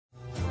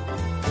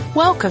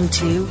Welcome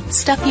to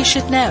Stuff You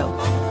Should Know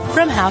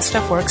from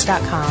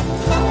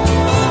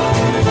HowStuffWorks.com.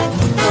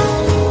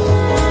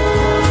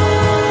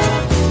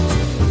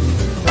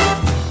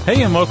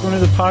 Hey, and welcome to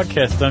the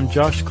podcast. I'm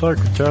Josh Clark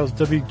with Charles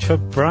W., Chuck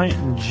Bryant,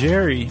 and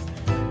Jerry.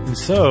 And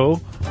so,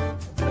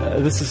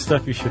 this is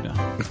Stuff You Should Know.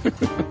 I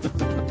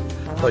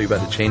thought you were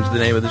about to change the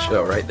name of the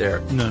show right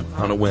there. No.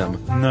 On a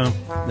whim. No.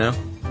 No?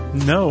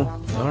 No.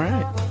 All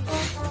right.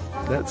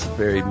 That's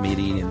very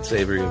meaty and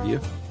savory of you.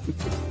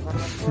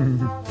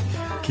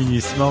 Can you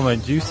smell my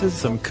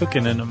juices? I'm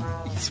cooking in them.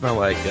 You smell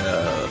like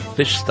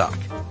fish stock.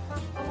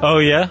 Oh,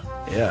 yeah?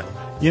 Yeah.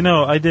 You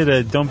know, I did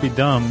a Don't Be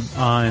Dumb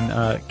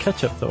on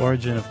ketchup, the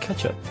origin of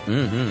ketchup.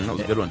 Mm-hmm. That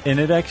was a good one. And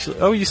it actually...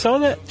 Oh, you saw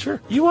that?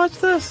 Sure. You watched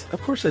this?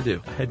 Of course I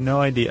do. I had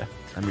no idea.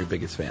 I'm your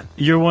biggest fan.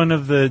 You're one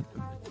of the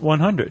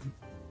 100.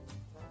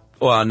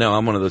 Well, no,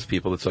 I'm one of those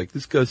people that's like,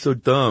 this guy's so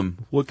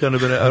dumb. What kind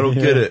of an... I don't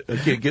get it. I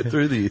can't get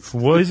through these.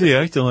 Why is he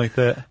acting like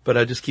that? But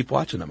I just keep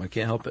watching them. I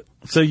can't help it.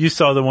 So you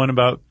saw the one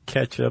about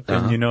ketchup,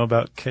 and you know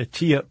about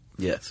ketchup.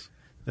 Yes.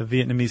 The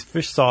Vietnamese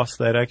fish sauce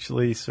that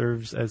actually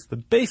serves as the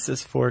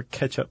basis for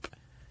ketchup.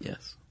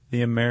 Yes.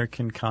 The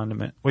American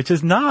condiment, which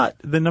is not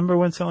the number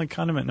one selling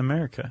condiment in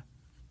America.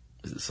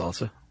 Is it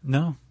salsa?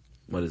 No.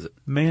 What is it?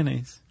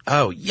 Mayonnaise.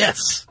 Oh,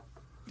 yes.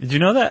 Did you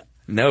know that?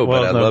 No,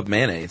 Well, but I no. love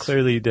mayonnaise.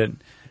 Clearly you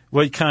didn't.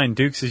 What kind?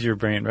 Duke's is your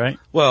brand, right?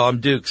 Well,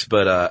 I'm Duke's,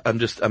 but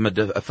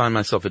I find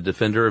myself a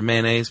defender of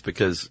mayonnaise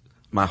because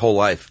my whole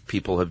life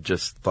people have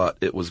just thought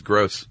it was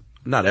gross.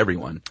 Not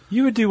everyone.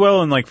 You would do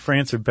well in like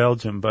France or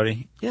Belgium,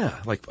 buddy.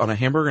 Yeah, like on a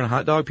hamburger and a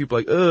hot dog, people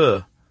are like,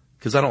 ugh,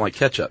 because I don't like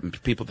ketchup,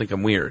 and people think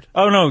I'm weird.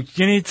 Oh no,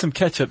 you need some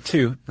ketchup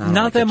too. don't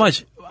Not like that ketchup.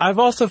 much. I've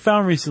also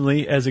found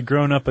recently, as a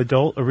grown-up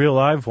adult, a real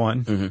live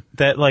one,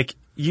 that like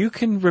you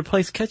can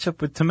replace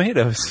ketchup with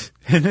tomatoes,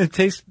 and it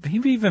tastes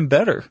maybe even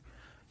better,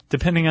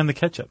 depending on the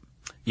ketchup.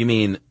 You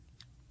mean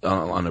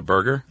on a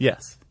burger?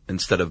 Yes.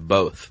 Instead of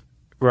both,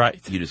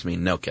 Right. you just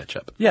mean no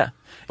ketchup. Yeah.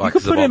 Why, You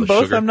could 'cause of put all in the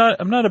both. sugar?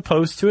 I'm not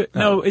opposed to it.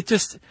 No, it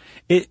just,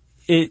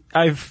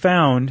 I've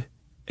found,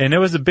 and it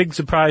was a big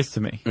surprise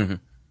to me,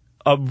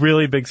 a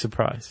really big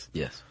surprise,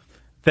 Yes.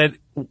 that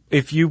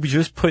if you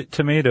just put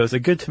tomatoes, a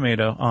good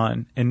tomato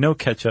on, and no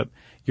ketchup,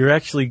 you're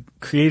actually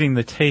creating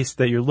the taste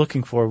that you're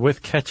looking for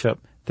with ketchup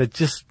that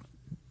just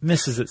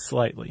misses it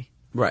slightly.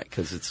 Right,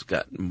 because it's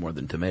got more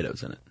than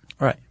tomatoes in it.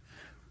 Right.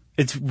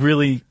 It's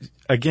really,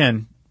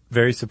 again,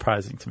 very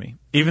surprising to me.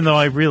 Even though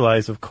I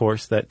realize, of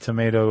course, that ketchup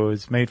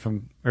is made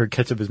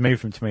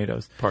from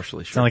tomatoes.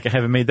 Partially, It's sure. not like I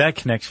haven't made that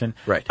connection.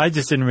 Right. I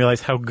just didn't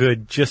realize how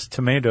good just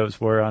tomatoes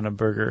were on a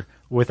burger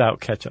without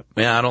ketchup.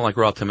 Yeah, I don't like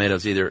raw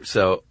tomatoes either,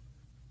 so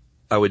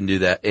I wouldn't do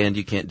that. And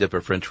you can't dip a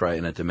French fry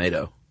in a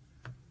tomato.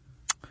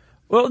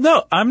 Well,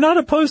 no, I'm not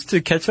opposed to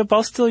ketchup.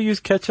 I'll still use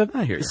ketchup.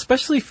 I hear you.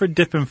 Especially for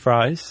dipping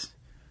fries.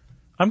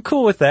 I'm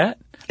cool with that.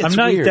 It's I'm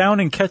not weird. down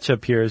in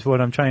ketchup here is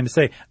what I'm trying to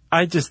say.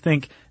 I just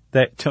think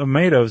that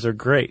tomatoes are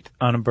great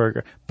on a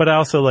burger. But I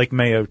also like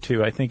mayo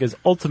too, I think is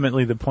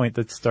ultimately the point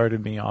that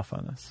started me off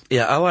on this.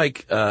 Yeah, I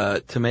like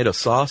tomato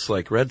sauce,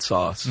 like red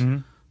sauce,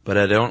 but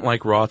I don't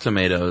like raw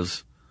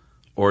tomatoes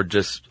or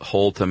just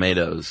whole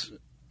tomatoes.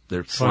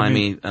 They're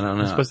slimy. I don't I'm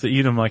know. supposed to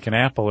eat them like an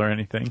apple or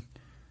anything.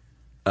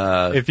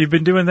 If you've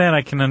been doing that,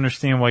 I can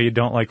understand why you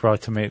don't like raw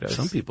tomatoes.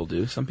 Some people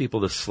do. Some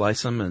people just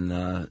slice them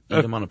and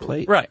eat them on a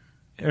plate. Right.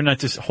 You're not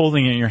just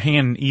holding it in your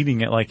hand and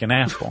eating it like an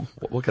apple.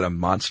 What kind of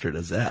monster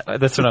does that?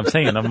 That's what I'm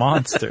saying, a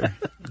monster.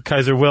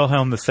 Kaiser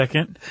Wilhelm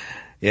II.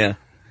 Yeah,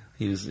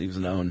 he was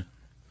known.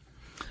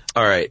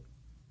 All right.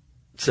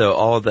 So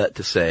all of that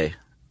to say,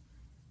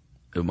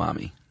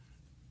 umami.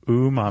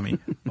 Umami.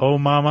 Oh,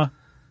 mama.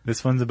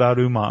 This one's about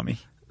umami.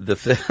 The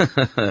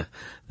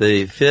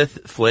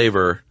fifth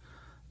flavor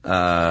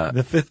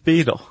The fifth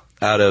beetle.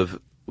 out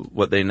of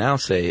what they now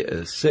say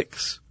is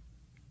 6,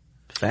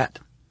 fat.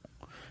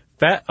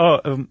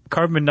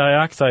 Carbon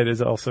dioxide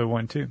is also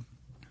one too.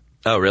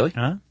 Oh, really?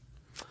 Huh?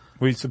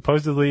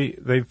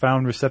 They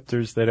found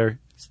receptors that are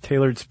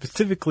tailored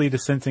specifically to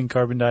sensing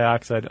carbon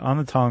dioxide on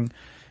the tongue,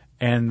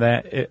 and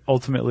that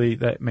ultimately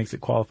makes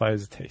it qualify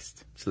as a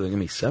taste. So they're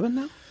going to be 7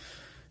 now?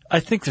 I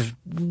think there's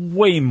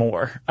way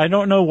more. I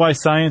don't know why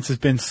science has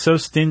been so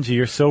stingy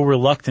or so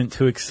reluctant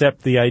to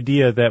accept the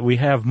idea that we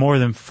have more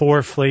than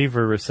 4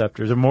 flavor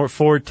receptors or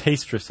 4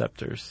 taste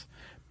receptors.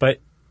 But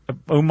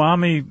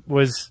umami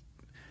was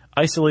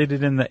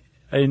isolated in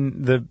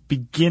the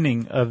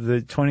beginning of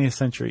the 20th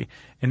century,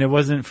 and it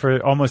wasn't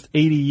for almost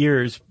 80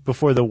 years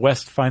before the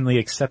West finally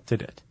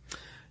accepted it.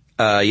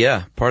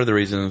 Yeah. Part of the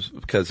reason is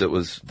because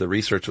the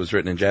research was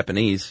written in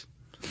Japanese.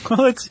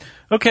 Well, that's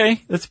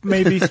okay. That's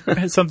maybe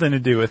has something to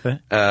do with it.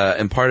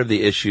 And part of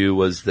the issue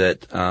was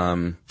that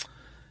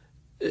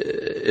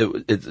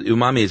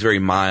umami is very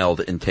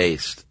mild in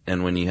taste,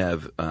 and when you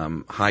have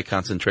high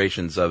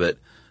concentrations of it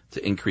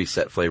to increase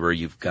that flavor,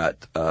 you've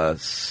got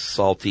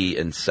salty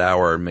and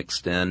sour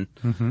mixed in.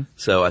 Mm-hmm.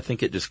 So I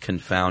think it just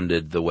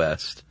confounded the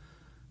West.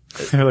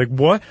 They're like,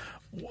 what?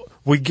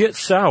 We get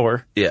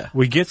sour. Yeah.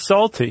 We get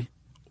salty.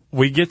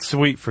 We get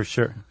sweet for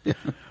sure.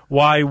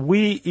 Why,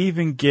 we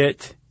even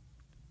get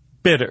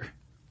bitter.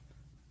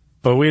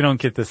 but we don't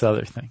get this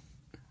other thing.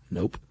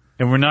 Nope.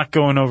 And we're not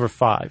going over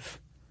 5.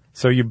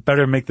 So you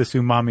better make this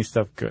umami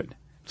stuff good.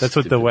 That's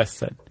what the West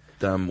said.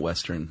 Dumb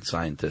Western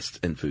scientists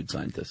and food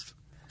scientists.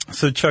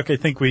 So, Chuck, I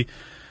think we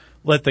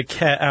let the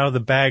cat out of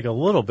the bag a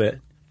little bit.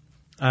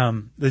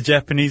 The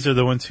Japanese are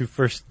the ones who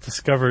first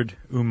discovered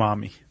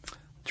umami.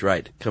 That's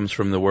right. Comes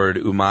from the word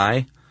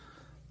umai,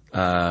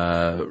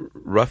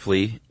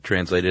 roughly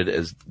translated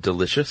as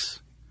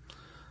delicious.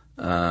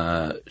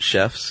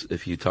 Chefs,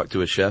 if you talk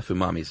to a chef,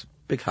 umami's a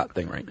big hot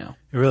thing right now.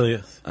 It really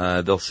is.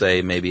 They'll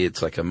say maybe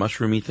it's like a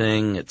mushroomy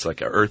thing. It's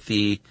like a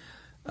earthy.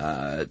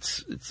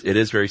 It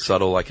is very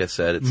subtle, like I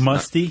said. It's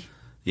musty?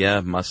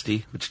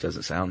 Musty, which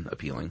doesn't sound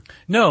appealing.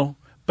 No,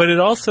 but it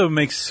also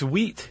makes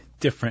sweet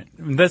different.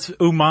 That's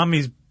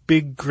umami's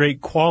big,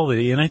 great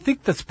quality. And I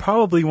think that's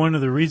probably one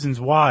of the reasons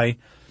why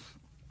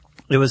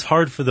it was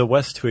hard for the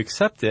West to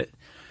accept it,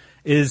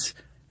 is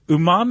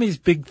umami's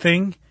big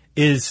thing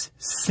is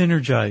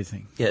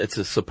synergizing. Yeah, it's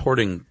a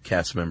supporting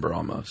cast member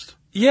almost.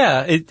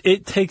 Yeah,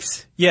 it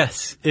takes,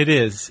 yes, it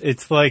is.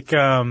 It's like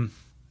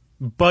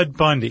Bud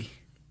Bundy.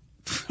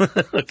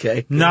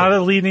 Okay. Not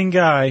a leading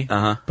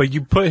guy, but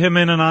you put him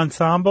in an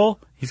ensemble,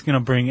 he's going to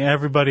bring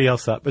everybody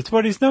else up. It's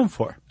what he's known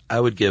for. I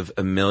would give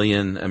 $1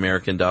 million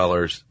American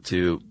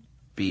to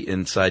be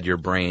inside your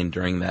brain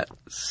during that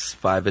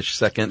 5-ish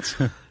seconds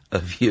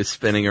of you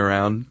spinning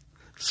around,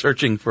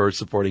 searching for a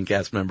supporting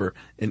cast member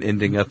and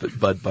ending up at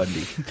Bud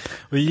Bundy.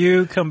 Will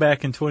you come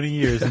back in 20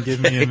 years and give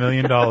me $1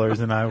 million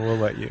and I will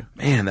let you?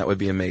 Man, that would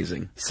be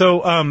amazing.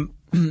 So,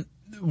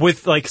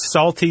 with like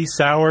salty,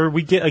 sour,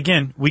 we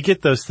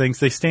get those things.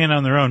 They stand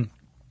on their own.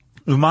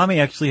 Umami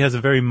actually has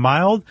a very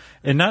mild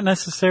and not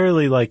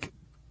necessarily like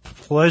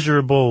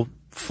pleasurable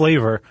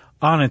flavor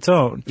on its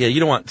own. Yeah, you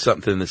don't want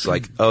something that's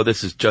like, oh,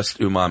 this is just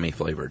umami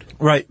flavored.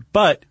 Right,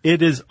 but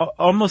it is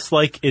almost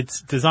like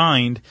it's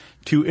designed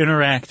to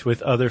interact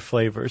with other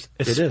flavors,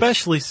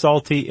 especially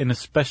salty and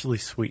especially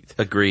sweet.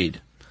 Agreed.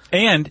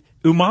 And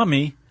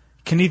umami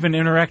can even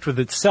interact with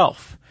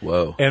itself.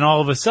 Whoa. And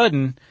all of a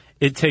sudden,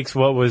 it takes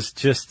what was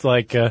just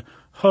like a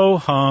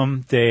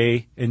ho-hum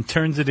day and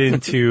turns it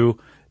into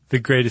the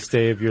greatest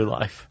day of your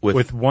life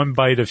with one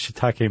bite of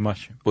shiitake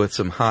mushroom. With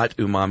some hot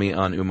umami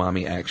on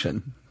umami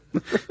action.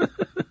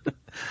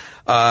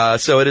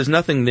 So it is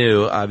nothing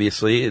new,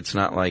 obviously. It's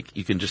not like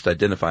you can just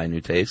identify a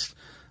new taste.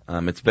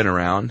 It's been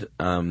around.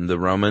 The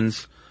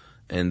Romans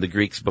and the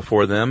Greeks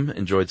before them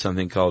enjoyed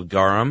something called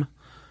garum,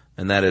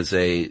 and that is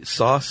a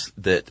sauce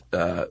that,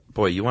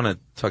 boy, you want to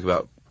talk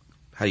about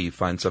how you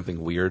find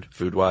something weird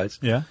food-wise?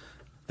 Yeah.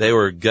 They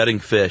were gutting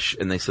fish,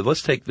 and they said,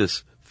 let's take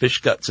this fish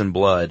guts and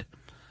blood,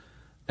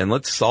 and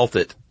let's salt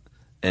it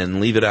and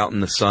leave it out in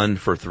the sun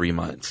for 3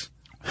 months.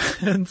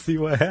 And see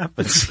what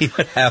happens.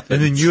 And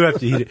then you have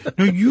to eat it.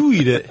 No, you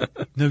eat it.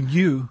 No,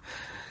 you.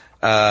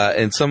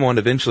 And someone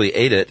eventually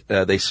ate it.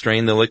 They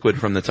strained the liquid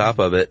from the top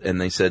of it,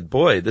 and they said,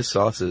 boy, this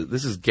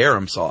is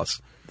garum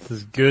sauce. This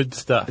is good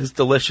stuff. It's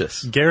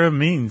delicious. Garum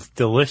means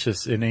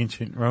delicious in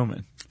ancient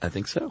Roman. I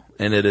think so.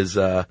 And it is,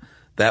 that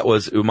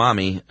was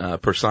umami,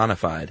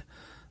 personified.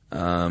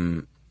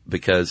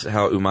 Because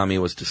how umami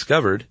was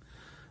discovered,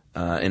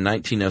 in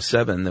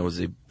 1907, there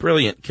was a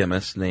brilliant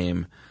chemist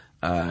named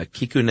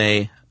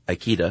Kikune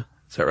Ikeda.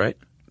 Is that right?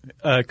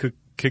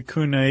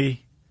 Kikune,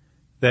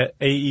 that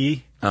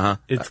AE.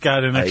 It's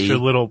got an extra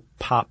little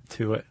pop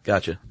to it.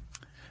 Gotcha.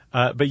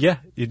 But yeah,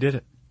 you did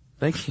it.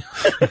 Thank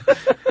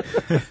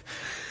you.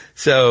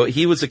 So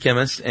he was a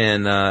chemist,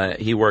 and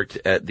he worked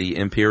at the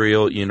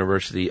Imperial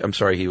University. I'm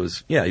sorry, he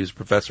was a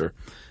professor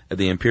at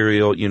the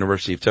Imperial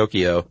University of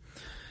Tokyo,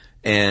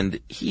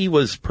 and he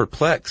was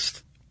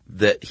perplexed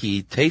that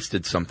he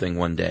tasted something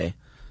one day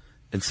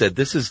and said,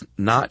 this is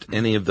not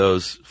any of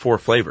those 4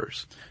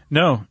 flavors.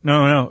 No.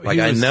 Like,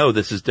 I know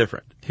this is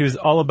different. He was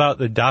all about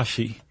the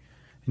dashi.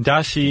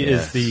 Dashi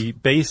is the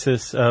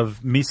basis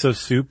of miso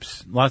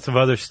soups, lots of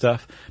other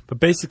stuff. But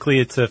basically,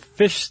 it's a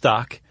fish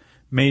stock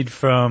made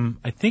from,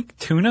 I think,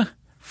 tuna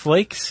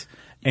flakes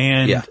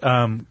and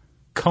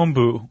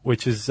kombu,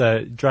 which is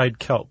dried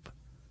kelp.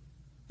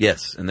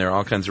 Yes, and there are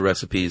all kinds of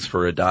recipes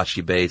for a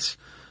dashi base,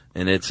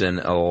 and it's in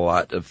a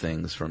lot of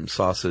things, from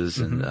sauces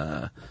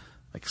and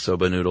like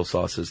soba noodle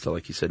sauces to,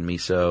 like you said,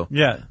 miso.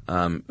 Yeah.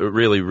 A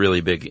really,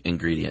 really big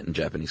ingredient in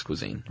Japanese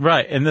cuisine.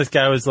 Right. And this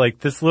guy was like,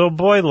 this little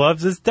boy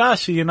loves his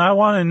dashi, and I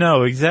want to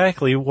know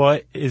exactly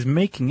what is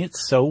making it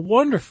so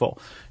wonderful.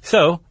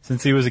 So,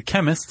 since he was a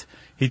chemist,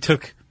 he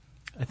took,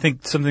 I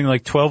think, something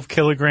like 12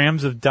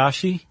 kilograms of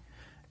dashi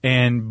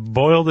and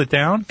boiled it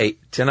down.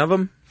 10 of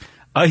them?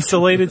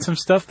 Isolated some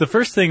stuff. The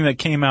first thing that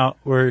came out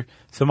were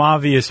some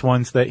obvious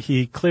ones that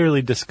he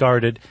clearly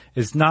discarded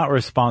is not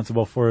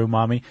responsible for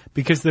umami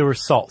because there were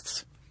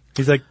salts.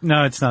 He's like,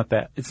 no, it's not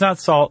that. It's not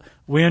salt.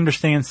 We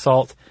understand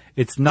salt.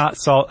 It's not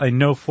salt. I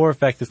know for a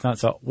fact it's not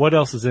salt. What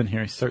else is in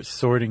here? He starts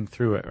sorting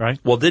through it, right?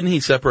 Well, didn't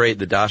he separate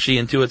the dashi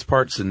into its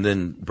parts and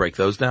then break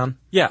those down?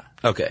 Yeah.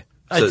 Okay.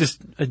 So,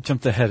 I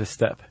jumped ahead a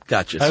step.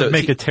 Gotcha. I would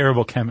make a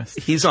terrible chemist.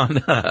 He's on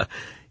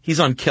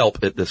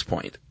kelp at this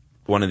point,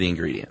 one of the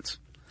ingredients.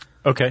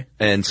 Okay.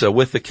 And so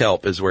with the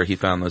kelp is where he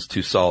found those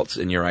two salts.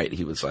 And you're right.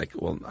 He was like,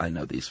 well, I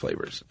know these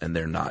flavors and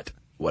they're not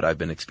what I've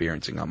been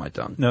experiencing on my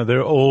tongue. No,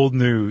 they're old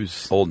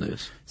news. Old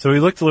news. So he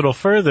looked a little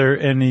further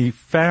and he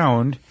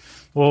found,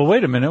 well,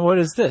 wait a minute, what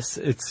is this?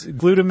 It's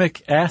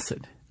glutamic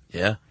acid.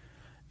 Yeah.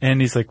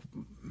 And he's like,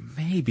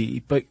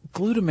 maybe, but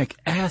glutamic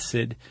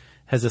acid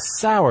has a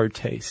sour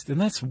taste, and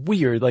that's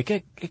weird. Like,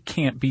 it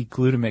can't be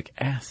glutamic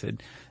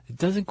acid. It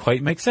doesn't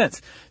quite make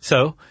sense.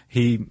 So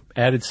he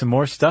added some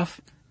more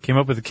stuff, came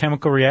up with a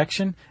chemical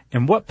reaction,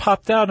 and what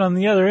popped out on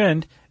the other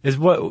end is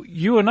what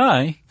you and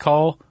I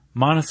call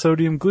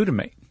monosodium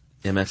glutamate.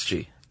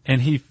 MSG.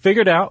 And he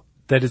figured out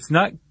that it's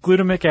not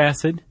glutamic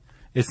acid,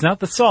 it's not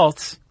the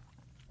salts,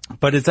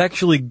 but it's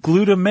actually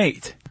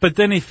glutamate. But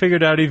then he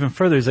figured out even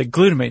further, he's like,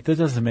 glutamate, that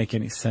doesn't make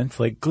any sense.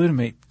 Like,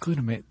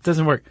 glutamate,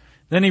 doesn't work.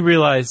 Then he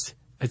realized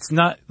it's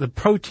not the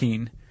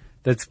protein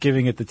that's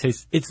giving it the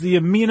taste. It's the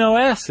amino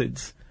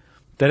acids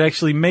that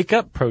actually make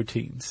up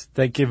proteins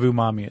that give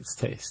umami its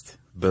taste.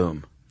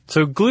 Boom.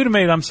 So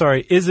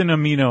glutamate, is an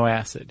amino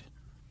acid.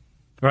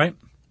 Right?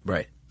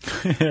 Right.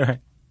 Right.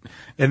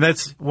 And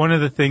that's one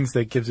of the things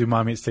that gives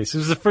umami its taste. It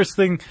was the first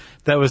thing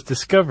that was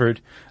discovered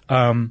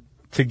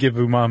to give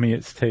umami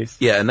its taste.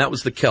 Yeah, and that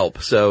was the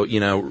kelp. So,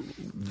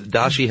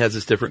 dashi has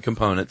its different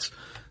components.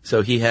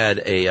 So he had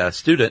a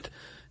student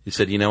who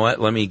said, you know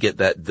what, let me get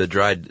the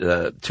dried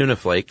tuna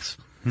flakes.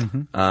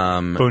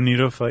 Mm-hmm.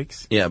 Bonito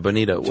flakes. Yeah,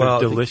 bonito.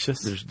 Well,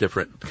 delicious. There's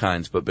different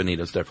kinds, but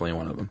bonito's definitely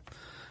one of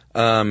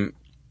them.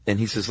 And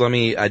he says, let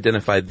me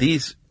identify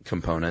these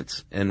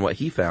components. And what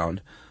he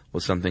found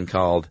was something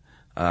called,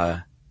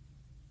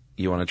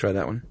 you want to try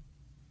that one?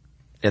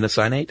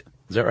 Inositol?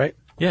 Is that right?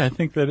 Yeah, I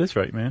think that is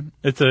right, man.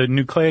 It's a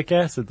nucleic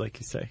acid, like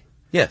you say.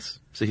 Yes.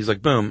 So he's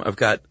like, boom, I've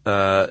got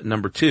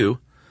number 2.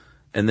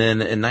 And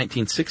then in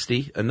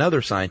 1960,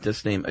 another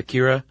scientist named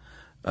Akira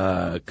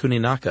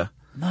Kuninaka.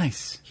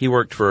 Nice. He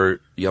worked for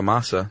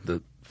Yamasa,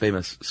 the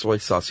famous soy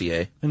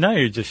saucier. And now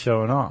you're just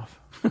showing off.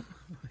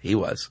 He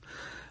was.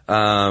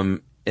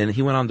 And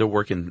he went on to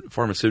work in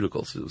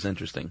pharmaceuticals. It was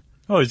interesting.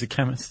 Oh, he's a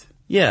chemist.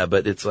 Yeah,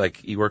 but it's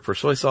like you work for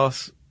soy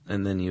sauce,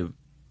 and then you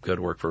go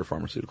to work for a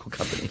pharmaceutical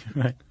company.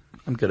 Right.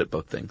 I'm good at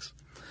both things.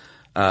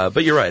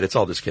 But you're right, it's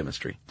all just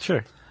chemistry.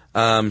 Sure.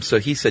 So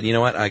he said, you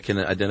know what, I can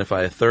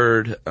identify a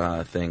third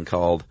thing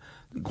called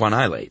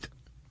guanylate.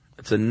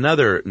 It's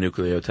another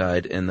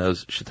nucleotide in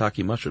those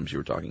shiitake mushrooms you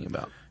were talking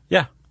about.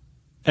 Yeah.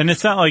 And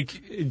it's not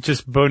like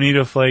just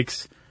bonito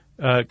flakes,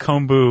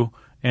 kombu,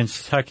 and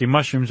shiitake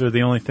mushrooms are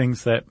the only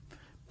things that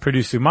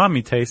produce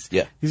umami taste.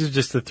 Yeah. These are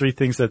just the 3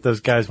 things that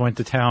those guys went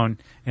to town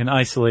and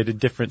isolated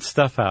different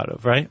stuff out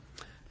of, right?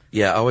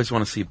 Yeah, I always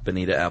want to see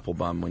Bonita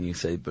Applebum when you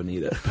say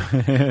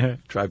Bonita.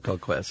 Tribe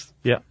Called Quest.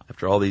 Yeah.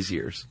 After all these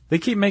years. They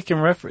keep making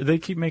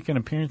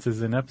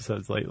appearances in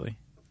episodes lately.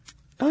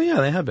 Oh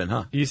yeah, they have been,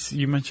 huh?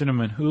 You mentioned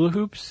them in Hula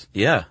Hoops?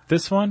 Yeah.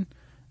 This one?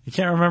 You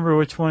can't remember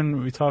which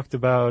one we talked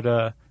about,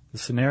 the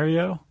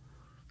scenario?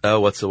 Oh,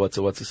 what's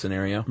the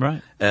scenario?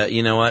 Right.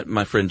 You know what?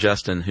 My friend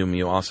Justin, whom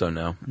you also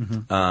know,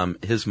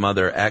 his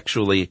mother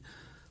actually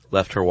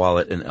left her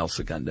wallet in El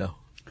Segundo.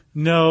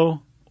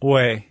 No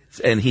way.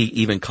 And he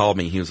even called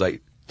me. He was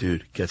like,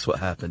 dude, guess what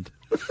happened?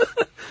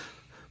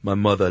 My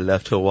mother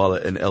left her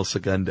wallet in El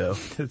Segundo.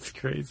 That's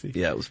crazy.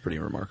 Yeah, it was pretty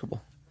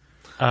remarkable.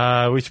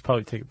 We should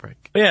probably take a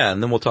break. Yeah,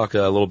 and then we'll talk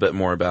a little bit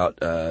more about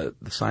the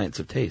science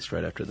of taste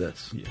right after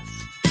this. Yes.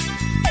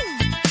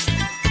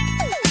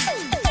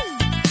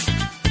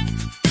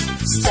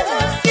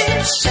 Stuff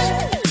you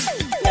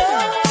should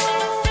know.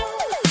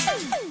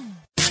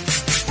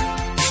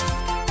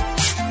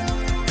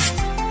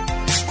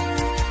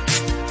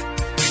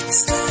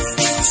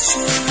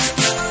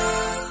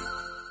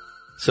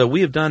 So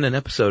we have done an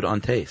episode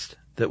on taste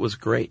that was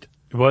great.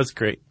 It was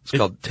great. It's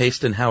called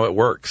Taste and How It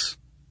Works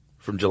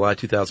from July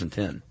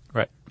 2010.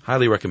 Right.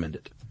 Highly recommend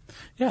it.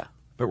 Yeah.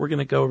 But we're going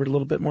to go over it a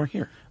little bit more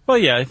here. Well,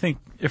 yeah, I think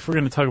if we're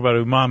going to talk about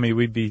umami,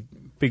 we'd be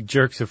big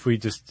jerks if we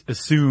just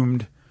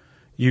assumed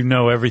you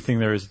know everything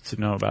there is to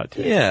know about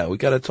taste. Yeah, we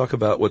got to talk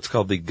about what's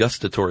called the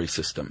gustatory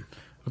system.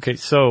 Okay,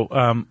 so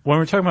when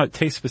we're talking about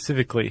taste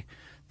specifically,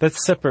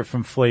 that's separate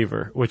from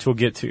flavor, which we'll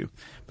get to.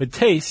 But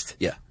taste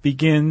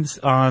begins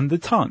on the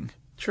tongue,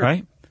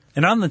 right?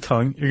 And on the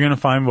tongue, you're going to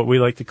find what we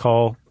like to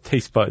call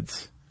taste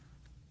buds,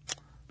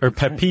 or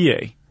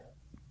papillae.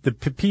 The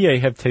papillae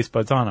have taste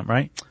buds on them,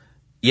 right?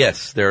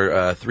 Yes, there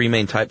are 3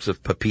 main types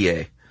of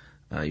papillae.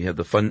 You have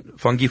the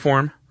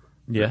fungiform,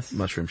 yes,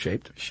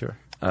 mushroom-shaped. Sure.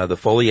 The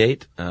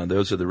foliate,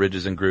 those are the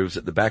ridges and grooves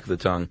at the back of the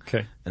tongue.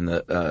 Okay. And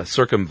the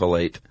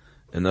circumvallate,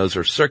 and those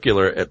are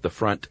circular at the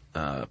front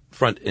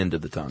end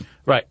of the tongue.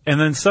 Right. And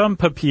then some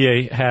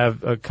papillae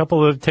have a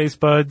couple of taste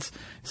buds.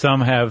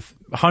 Some have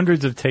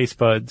hundreds of taste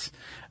buds.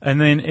 And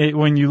then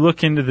when you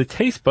look into the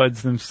taste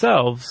buds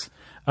themselves,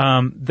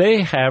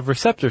 they have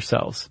receptor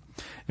cells.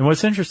 And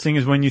what's interesting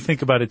is when you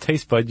think about a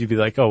taste bud, you'd be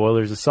like, oh, well,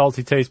 there's a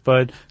salty taste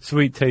bud,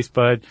 sweet taste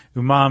bud,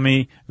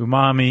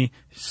 umami,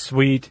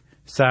 sweet,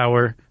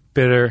 sour,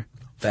 bitter.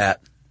 Fat.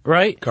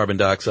 Right? Carbon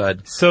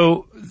dioxide.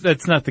 So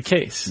that's not the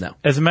case. No.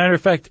 As a matter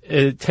of fact,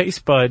 a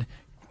taste bud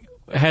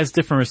has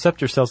different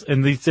receptor cells,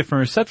 and these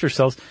different receptor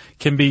cells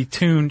can be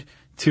tuned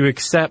to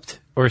accept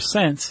or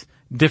sense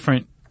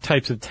different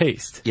types of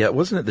taste. Yeah,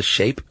 wasn't it the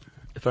shape,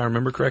 if I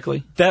remember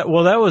correctly? That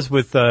was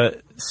with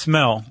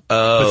smell.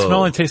 Oh. But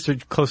smell and taste are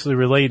closely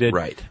related.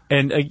 Right.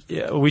 And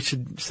we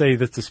should say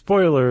that the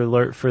spoiler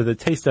alert for the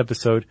taste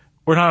episode,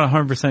 we're not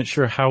 100%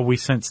 sure how we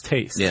sense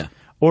taste. Yeah.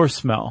 Or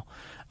smell.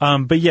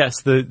 But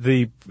yes,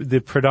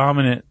 the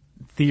predominant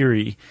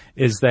theory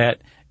is that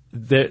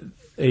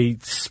a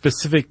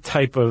specific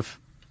type of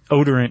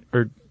odorant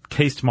or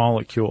taste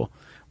molecule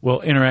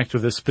will interact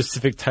with a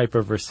specific type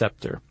of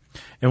receptor.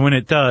 And when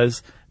it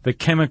does, the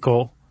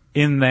chemical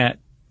in that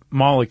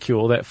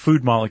molecule, that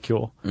food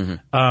molecule,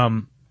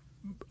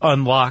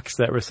 unlocks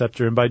that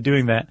receptor. And by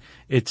doing that,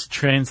 it's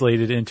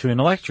translated into an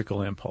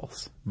electrical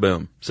impulse.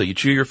 Boom. So you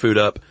chew your food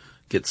up,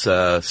 gets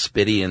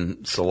spitty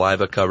and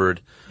saliva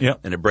covered,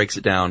 Yep. and it breaks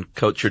it down,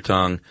 coats your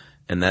tongue,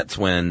 and that's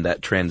when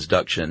that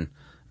transduction,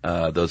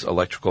 those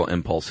electrical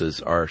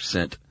impulses are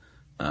sent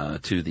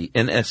to the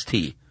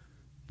NST,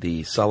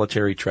 the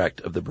solitary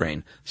tract of the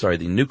brain. Sorry,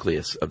 the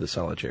nucleus of the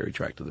solitary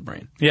tract of the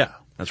brain. Yeah.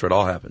 That's where it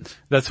all happens.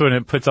 That's when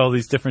it puts all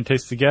these different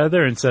tastes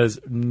together and says,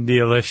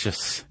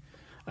 delicious.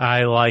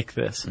 I like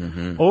this.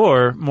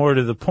 Or, more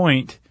to the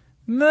point,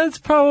 that's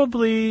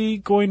probably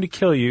going to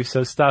kill you,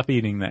 so stop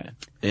eating that.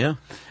 Yeah.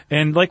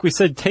 And like we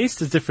said,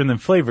 taste is different than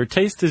flavor.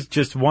 Taste is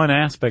just one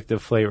aspect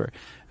of flavor.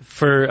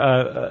 For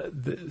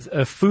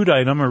a food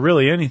item, or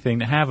really anything,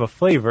 to have a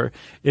flavor,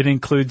 it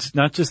includes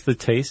not just the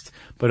taste,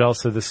 but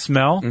also the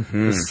smell,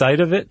 the sight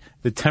of it,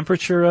 the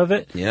temperature of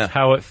it, Yeah.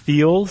 how it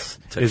feels.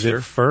 Texture. Is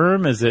it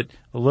firm? Is it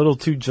a little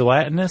too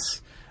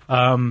gelatinous?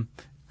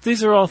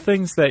 These are all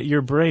things that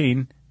your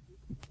brain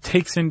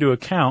takes into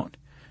account,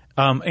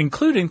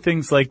 including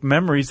things like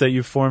memories that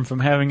you formed from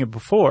having it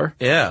before.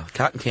 Yeah.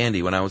 Cotton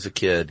candy when I was a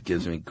kid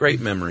gives me great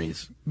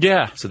memories.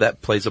 Yeah. So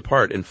that plays a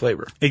part in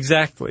flavor.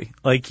 Exactly.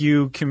 Like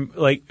you can,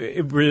 like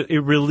it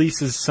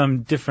releases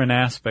some different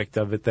aspect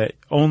of it that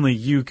only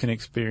you can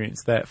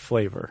experience that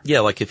flavor.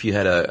 Yeah, like if you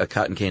had a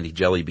cotton candy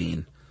jelly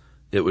bean,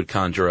 it would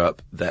conjure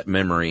up that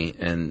memory,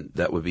 and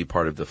that would be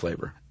part of the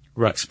flavor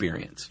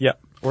experience. Yeah.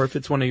 Or if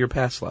it's one of your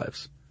past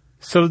lives.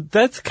 So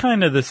that's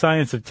kind of the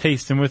science of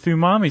taste. And with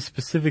umami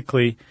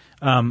specifically,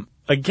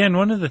 again,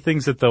 one of the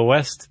things that the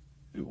West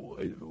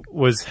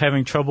was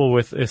having trouble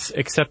with is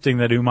accepting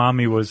that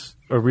umami was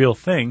a real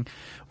thing,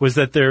 was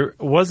that there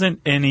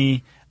wasn't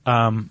any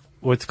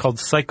what's called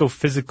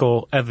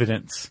psychophysical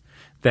evidence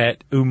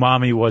that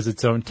umami was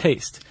its own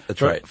taste.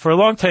 That's right. For a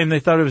long time, they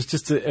thought it was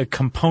just a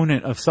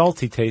component of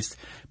salty taste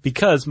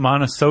because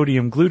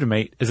monosodium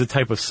glutamate is a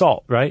type of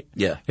salt, right?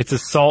 Yeah. It's a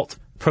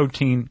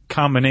salt-protein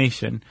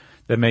combination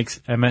that makes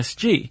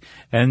MSG.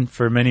 And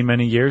for many,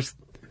 many years,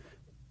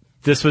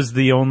 this was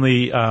the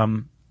only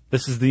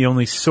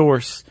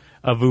source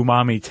of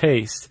umami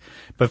taste.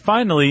 But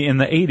finally, in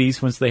the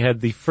 80s, once they had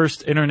the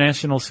first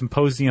international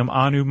symposium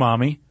on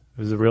umami, it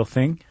was a real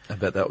thing. I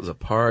bet that was a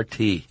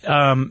party.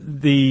 I'll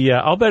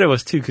bet it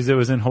was too, because it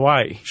was in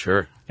Hawaii.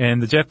 Sure.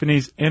 And the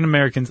Japanese and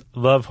Americans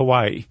love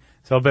Hawaii.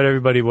 So I'll bet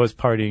everybody was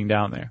partying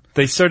down there.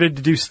 They started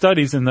to do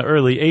studies in the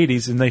early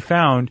 80s, and they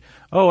found,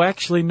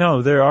 actually,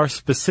 no, there are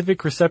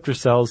specific receptor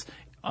cells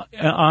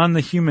on the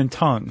human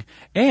tongue.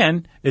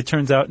 And it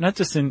turns out, not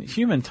just in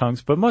human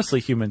tongues, but mostly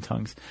human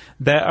tongues,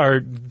 that are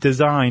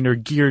designed or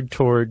geared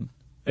toward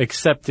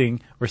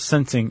accepting or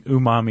sensing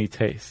umami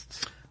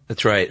tastes.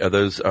 That's right.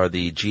 Those are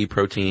the G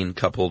protein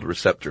coupled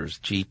receptors,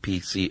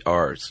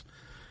 GPCRs.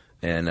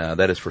 And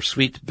that is for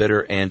sweet,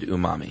 bitter, and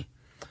umami.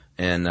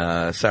 And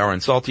sour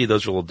and salty,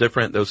 those are a little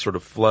different. Those sort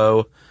of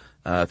flow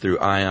through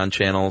ion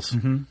channels,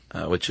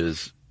 which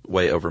is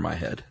way over my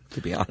head,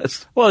 to be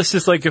honest. Well, it's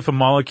just like if a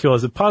molecule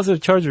has a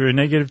positive charge or a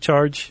negative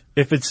charge.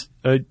 If it's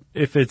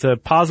a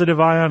positive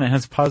ion, it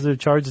has a positive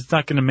charge, it's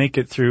not going to make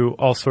it through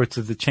all sorts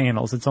of the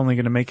channels. It's only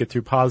going to make it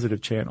through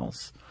positive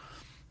channels.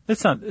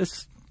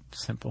 It's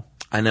simple.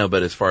 I know,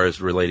 but as far as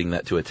relating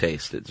that to a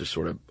taste, it's just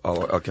sort of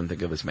all I can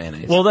think of as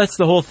mayonnaise. Well, that's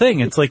the whole thing.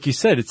 It's like you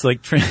said. It's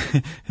like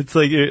it's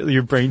like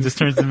your brain just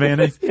turns to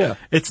mayonnaise. Yeah.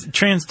 It's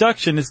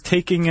transduction is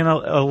taking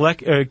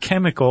a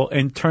chemical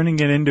and turning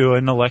it into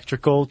an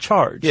electrical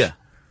charge. Yeah.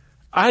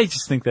 I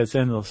just think that's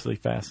endlessly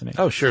fascinating.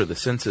 Oh, sure. The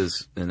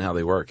senses and how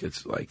they work.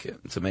 It's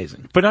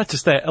amazing. But not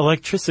just that,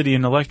 electricity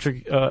and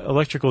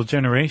electrical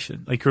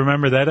generation. Like,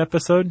 remember that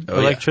episode? Oh,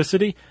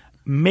 Electricity?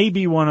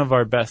 Maybe one of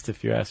our best,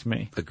 if you ask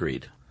me.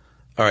 Agreed.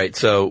 All right.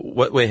 So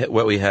what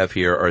we have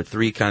here are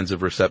three kinds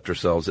of receptor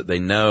cells that they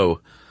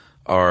know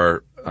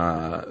are,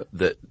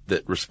 that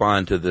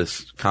respond to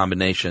this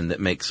combination that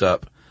makes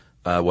up,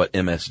 what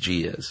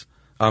MSG is.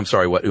 I'm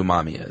sorry, what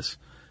umami is.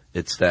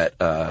 It's that,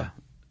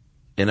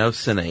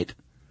 inositol,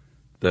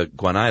 the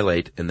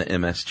guanylate, and the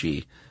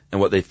MSG.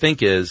 And what they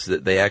think is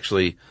that they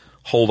actually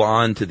hold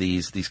on to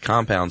these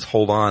compounds,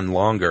 hold on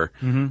longer,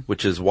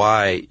 which is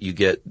why you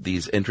get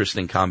these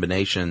interesting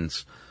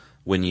combinations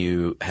when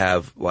you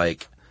have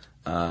like,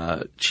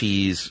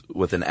 cheese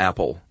with an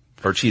apple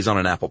or cheese on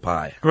an apple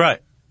pie. Right.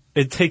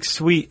 It takes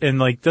sweet and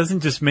like doesn't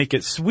just make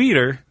it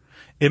sweeter.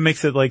 it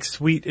makes it like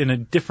sweet in a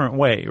different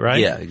way, right?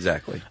 Yeah,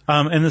 exactly.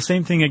 And the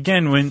same thing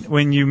again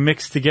when you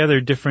mix together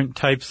different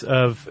types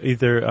of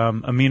either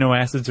amino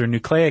acids or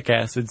nucleic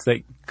acids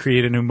that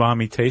create an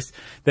umami taste,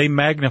 they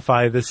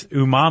magnify this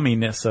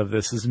umami-ness of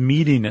this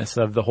meatiness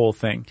of the whole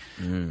thing.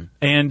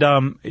 And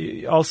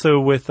also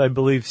with, I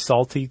believe,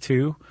 salty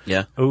too.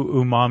 Yeah.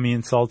 Umami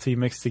and salty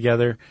mixed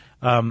together.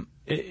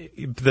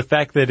 The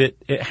fact that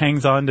it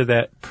hangs on to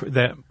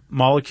that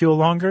molecule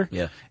longer,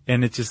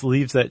 and it just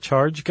leaves that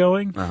charge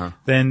going,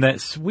 then that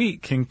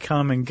sweet can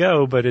come and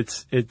go, but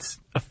it's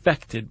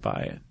affected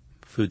by it.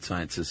 Food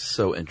science is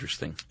so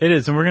interesting. It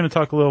is, and we're going to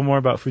talk a little more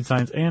about food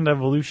science and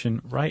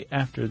evolution right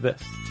after this.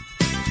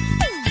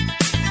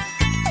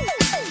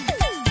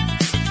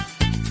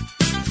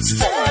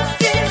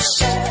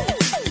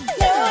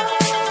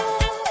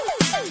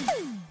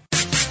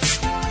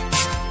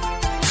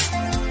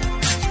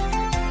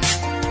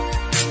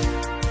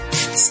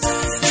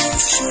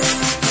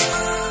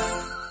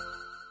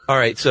 All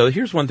right, so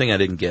here's one thing I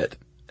didn't get,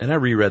 and I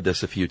reread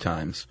this a few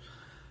times.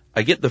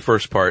 I get the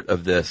first part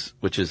of this,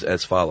 which is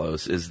as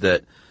follows, is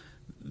that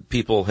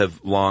people have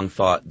long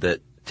thought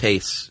that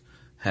tastes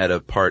had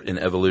a part in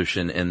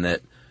evolution and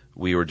that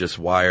we were just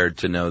wired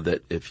to know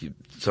that if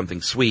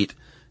something sweet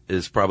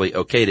is probably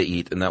okay to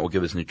eat and that will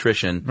give us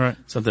nutrition. Right.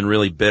 Something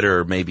really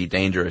bitter may be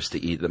dangerous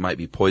to eat, that might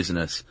be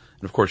poisonous.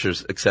 And of course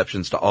there's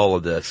exceptions to all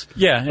of this.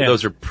 Yeah.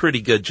 Those are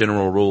pretty good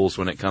general rules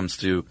when it comes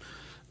to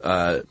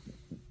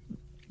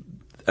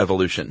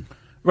evolution.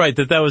 Right,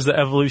 that was the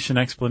evolution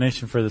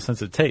explanation for the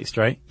sense of taste,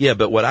 right? Yeah,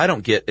 but what I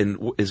don't get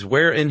is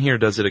where in here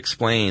does it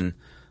explain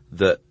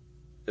the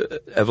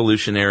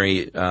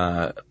evolutionary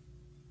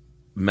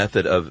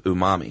method of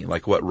umami,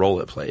 like what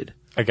role it played?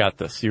 I got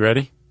this. You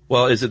ready?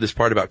 Well, is it this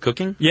part about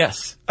cooking?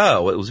 Yes.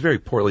 Oh, it was very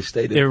poorly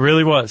stated. It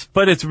really was.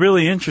 But it's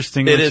really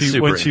interesting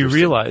once you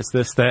realize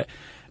this,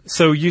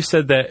 so you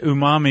said that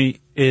umami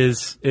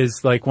is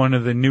like one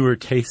of the newer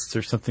tastes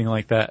or something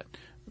like that.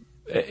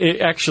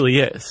 It actually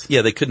is.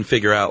 Yeah, they couldn't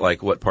figure out,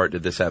 like, what part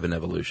did this have in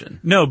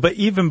evolution. No, but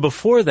even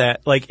before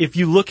that, like, if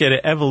you look at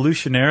it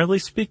evolutionarily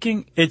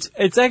speaking,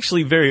 it's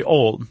actually very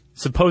old.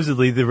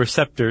 Supposedly, the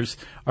receptors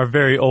are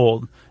very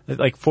old,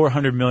 like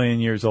 400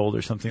 million years old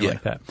or something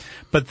like that.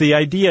 But the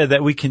idea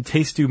that we can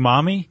taste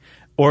umami,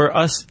 or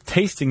us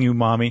tasting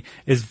umami,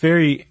 is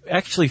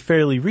actually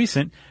fairly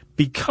recent,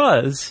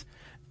 because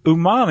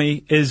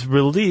umami is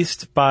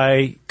released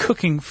by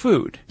cooking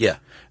food. Yeah.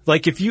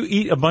 Like if you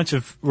eat a bunch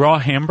of raw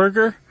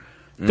hamburger,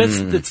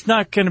 it's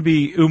not going to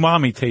be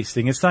umami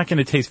tasting. It's not going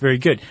to taste very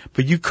good.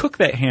 But you cook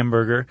that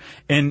hamburger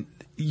and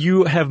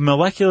you have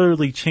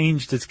molecularly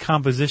changed its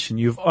composition.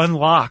 You've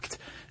unlocked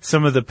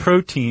some of the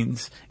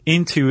proteins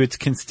into its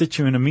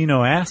constituent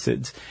amino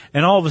acids,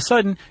 and all of a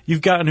sudden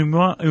you've got an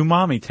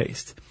umami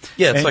taste.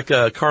 Yeah, it's like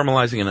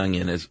caramelizing an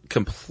onion is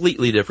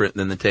completely different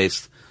than the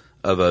taste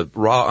of a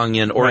raw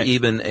onion or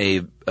even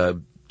a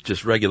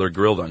just regular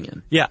grilled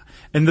onion. Yeah.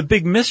 And the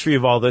big mystery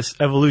of all this,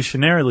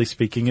 evolutionarily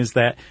speaking, is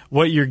that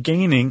what you're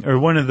gaining, or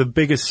one of the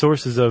biggest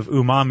sources of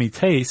umami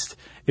taste,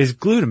 is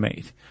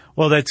glutamate.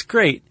 Well, that's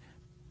great,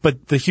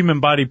 but the human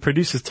body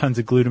produces tons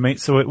of glutamate,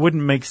 so it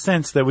wouldn't make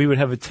sense that we would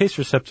have a taste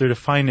receptor to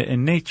find it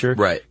in nature.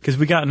 Right. Because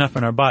we got enough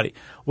in our body.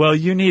 Well,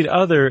 you need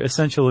other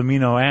essential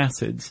amino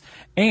acids,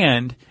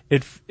 and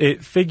it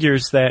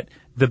figures that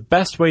the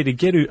best way to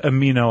get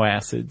amino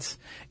acids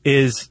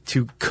is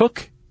to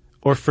cook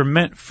or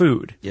ferment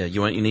food. Yeah,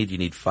 you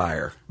need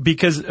fire.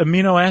 Because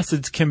amino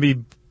acids can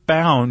be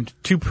bound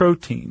to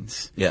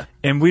proteins. Yeah.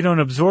 And we don't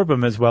absorb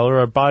them as well, or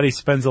our body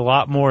spends a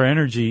lot more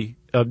energy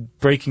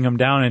breaking them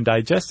down and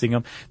digesting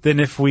them than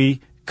if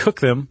we cook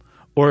them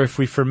or if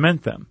we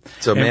ferment them.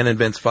 So man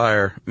invents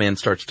fire, man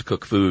starts to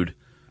cook food,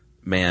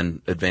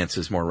 man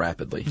advances more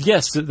rapidly.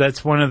 Yes,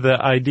 that's one of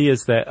the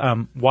ideas that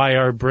why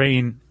our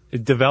brain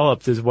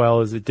developed as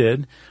well as it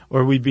did,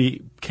 or we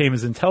became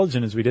as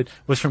intelligent as we did,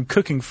 was from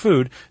cooking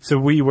food. So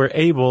we were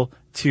able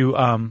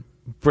to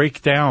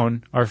break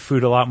down our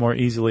food a lot more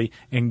easily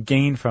and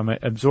gain from it,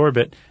 absorb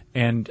it,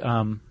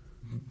 and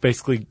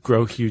basically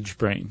grow huge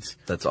brains.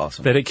 That's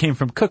awesome. That it came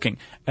from cooking.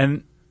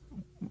 And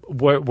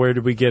where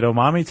did we get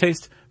umami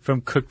taste? From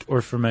cooked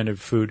or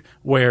fermented food,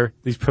 where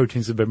these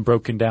proteins have been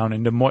broken down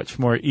into much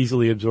more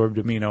easily absorbed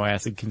amino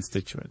acid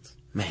constituents.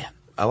 Man,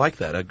 I like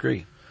that. I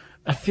agree.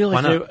 I feel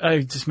like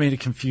I just made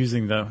it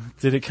confusing, though.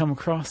 Did it come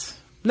across?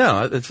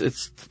 No,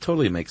 it's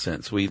totally makes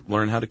sense. We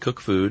learn how to cook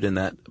food, and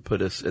that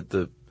put us at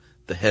the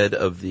head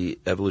of the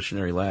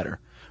evolutionary ladder.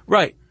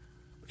 Right.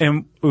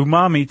 And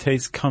umami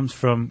taste comes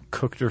from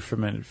cooked or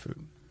fermented food.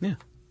 Yeah.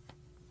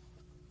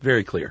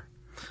 Very clear.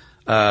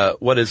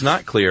 What is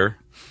not clear,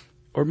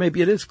 or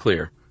maybe it is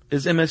clear,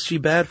 is MSG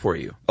bad for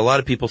you? A lot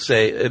of people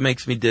say it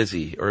makes me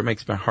dizzy, or it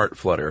makes my heart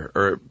flutter,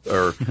 or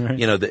Right.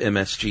 the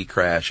MSG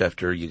crash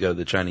after you go to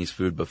the Chinese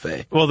food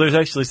buffet. Well, there's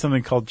actually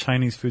something called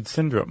Chinese food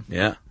syndrome.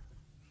 Yeah.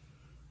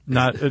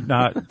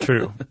 Not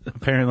true.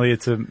 Apparently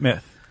it's a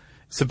myth.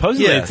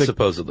 Supposedly it's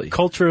a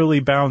culturally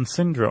bound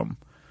syndrome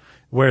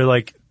where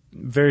like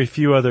very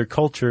few other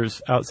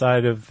cultures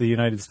outside of the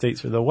United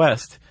States or the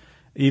West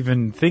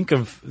even think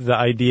of the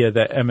idea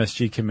that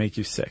MSG can make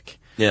you sick.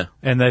 Yeah.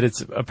 And that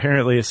it's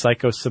apparently a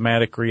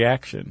psychosomatic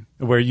reaction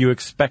where you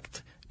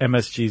expect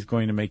MSG is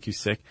going to make you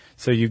sick,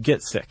 so you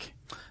get sick.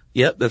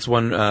 Yep, that's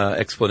one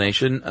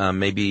explanation.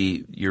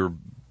 Maybe your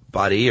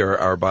body or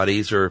our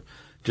bodies are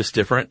just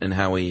different in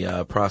how we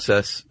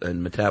process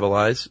and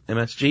metabolize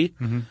MSG.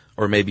 Mm-hmm.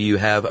 Or maybe you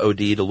have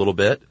OD'd a little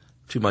bit.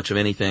 Too much of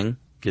anything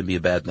can be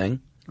a bad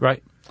thing.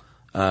 Right.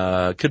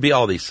 Could be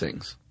all these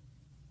things.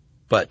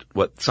 But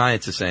what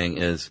science is saying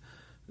is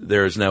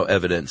there is no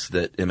evidence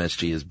that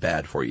MSG is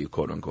bad for you,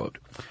 quote unquote.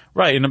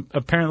 Right, and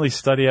apparently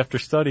study after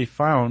study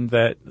found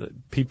that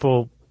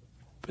people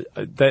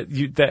that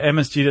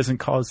MSG doesn't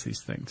cause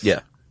these things. Yeah.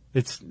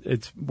 It's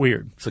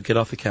weird. So get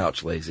off the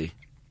couch, lazy.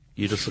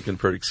 You're just looking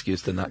for an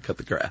excuse to not cut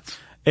the grass.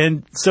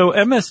 And so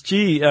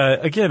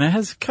MSG again, it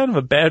has kind of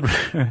a bad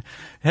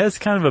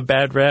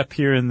rap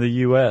here in the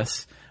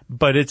US,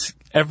 but it's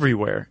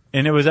everywhere.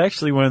 And it was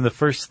actually one of the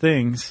first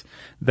things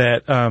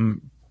that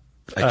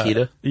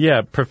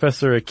Akita?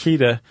 Professor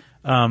Akita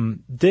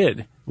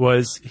did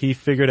was he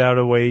figured out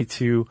a way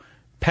to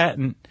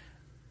patent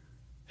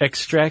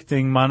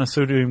extracting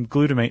monosodium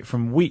glutamate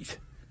from wheat,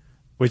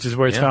 which is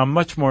where it's found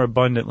much more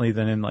abundantly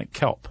than in like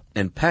kelp.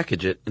 And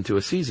package it into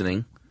a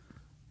seasoning.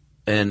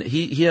 And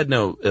he had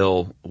no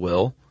ill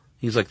will.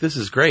 He's like, this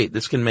is great.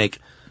 This can make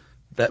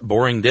that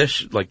boring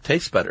dish like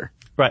taste better.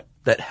 Right.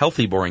 That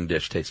healthy boring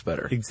dish tastes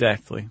better.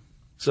 Exactly.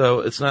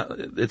 So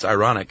it's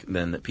ironic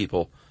then that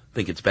people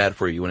think it's bad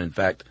for you when in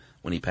fact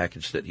when he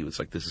packaged it he was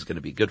like, this is going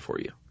to be good for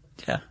you.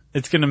 Yeah.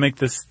 It's going to make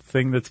this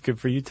thing that's good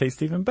for you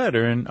taste even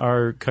better, and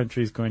our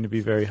country is going to be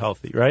very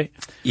healthy, right?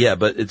 Yeah,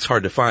 but it's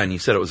hard to find. You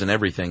said it was in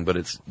everything, but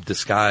it's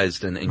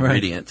disguised in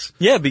ingredients.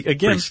 Right. Yeah,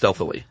 again, pretty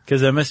stealthily.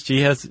 Because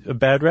MSG has a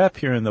bad rap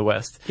here in the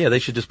West. Yeah, they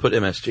should just put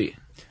MSG.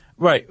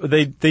 Right.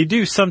 They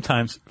do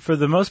sometimes. For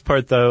the most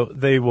part, though,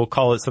 they will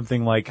call it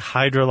something like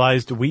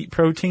hydrolyzed wheat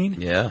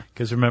protein. Yeah.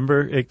 Because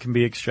remember, it can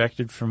be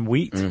extracted from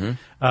wheat.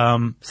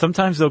 Mm-hmm.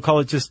 Sometimes they'll call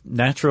it just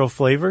natural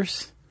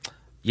flavors.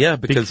 Yeah,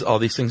 because all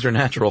these things are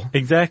natural.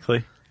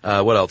 Exactly.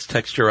 What else?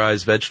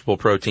 Texturized vegetable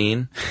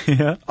protein.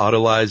 Yeah.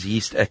 Autolyzed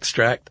yeast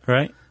extract.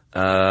 Right.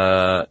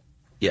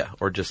 Yeah,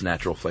 or just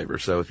natural flavor.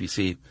 So if you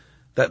see,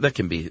 that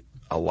can be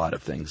a lot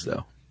of things,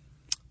 though.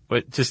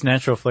 What, just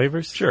natural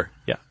flavors? Sure.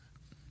 Yeah.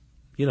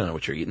 You don't know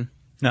what you're eating.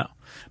 No.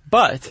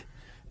 But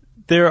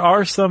there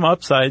are some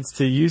upsides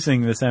to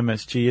using this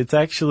MSG. It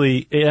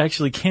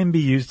actually can be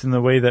used in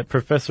the way that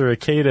Professor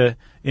Akita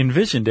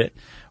envisioned it,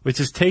 which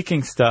is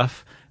taking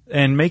stuff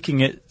and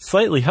making it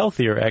slightly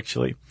healthier,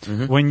 actually.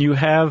 Mm-hmm. When you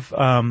have,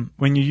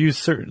 when you use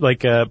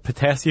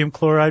potassium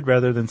chloride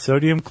rather than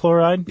sodium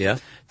chloride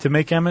to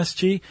make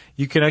MSG,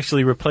 you can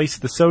actually replace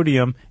the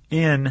sodium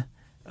in,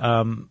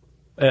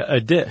 a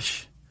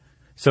dish.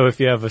 So if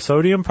you have a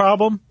sodium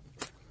problem,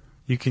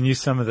 you can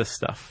use some of this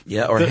stuff.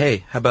 Yeah, or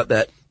hey, how about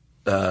that,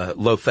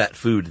 low-fat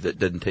food that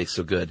doesn't taste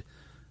so good?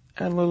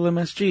 Add a little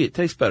MSG, it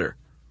tastes better.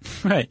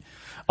 Right.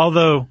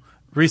 Although,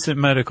 recent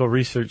medical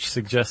research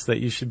suggests that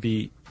you should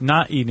be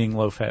not eating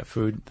low-fat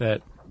food,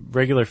 that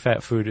regular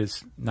fat food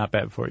is not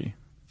bad for you.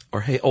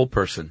 Or, hey, old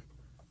person,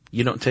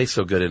 you don't taste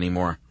so good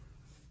anymore.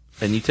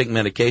 And you take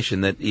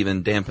medication that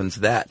even dampens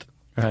that.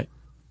 Right.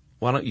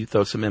 Why don't you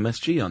throw some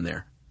MSG on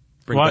there?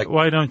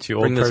 Why don't you,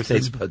 old person? Bring those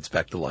taste buds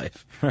back to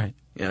life. Right.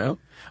 You know?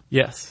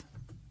 Yes.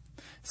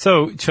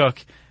 So, Chuck,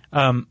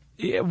 whether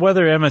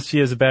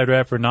MSG is a bad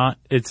rap or not,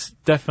 it's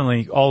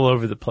definitely all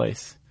over the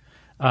place.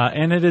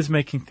 And it is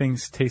making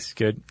things taste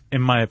good,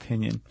 in my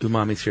opinion.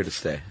 Umami's here to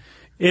stay.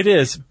 It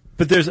is,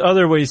 but there's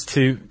other ways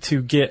to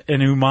get an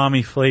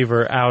umami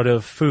flavor out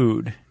of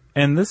food.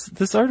 And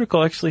this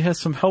article actually has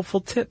some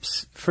helpful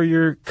tips for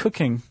your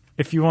cooking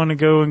if you want to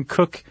go and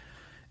cook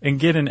and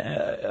get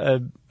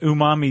an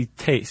umami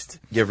taste.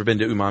 You ever been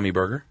to Umami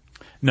Burger?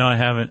 No, I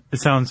haven't.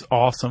 It sounds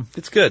awesome.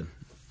 It's good.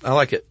 I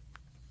like it.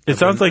 It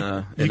sounds like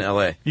in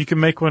LA. You can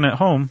make one at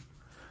home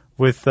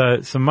with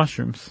some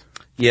mushrooms.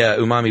 Yeah,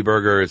 Umami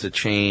Burger is a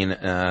chain.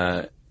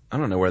 I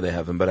don't know where they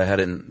have them, but I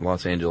had it in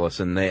Los Angeles,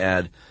 and they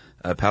add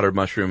powdered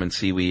mushroom and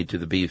seaweed to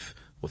the beef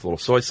with a little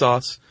soy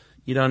sauce.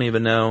 You don't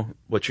even know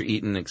what you're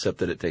eating except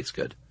that it tastes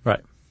good. Right.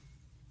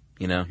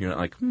 You know, you're not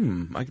like,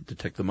 I can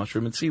detect the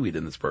mushroom and seaweed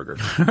in this burger.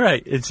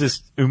 Right. It's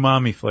just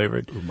umami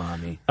flavored.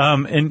 Umami.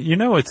 And you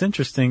know what's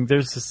interesting?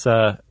 There's this,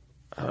 I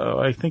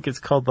think it's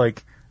called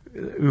like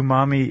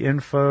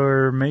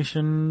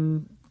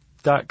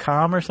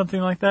umamiinformation.com or something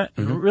like that.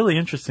 Mm-hmm. Really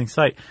interesting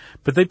site.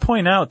 But they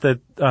point out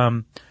that,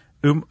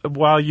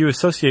 while you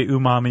associate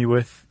umami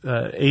with,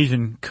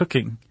 Asian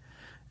cooking,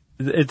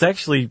 it's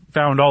actually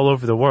found all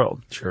over the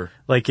world. Sure.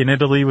 Like in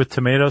Italy with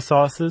tomato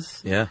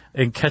sauces. Yeah.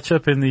 In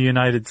ketchup in the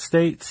United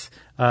States.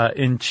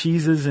 In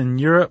cheeses in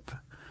Europe.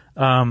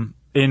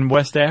 In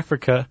West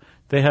Africa,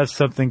 they have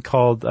something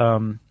called,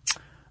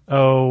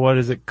 what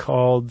is it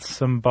called?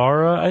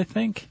 Sambara, I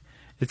think.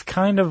 It's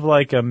kind of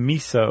like a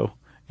miso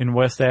in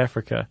West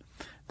Africa.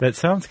 That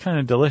sounds kind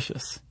of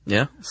delicious.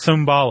 Yeah.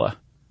 Sumbala.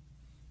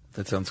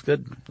 That sounds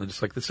good. I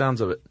just like the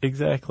sounds of it.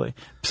 Exactly.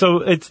 So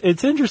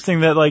it's interesting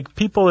that like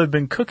people have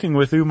been cooking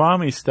with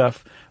umami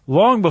stuff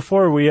long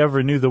before we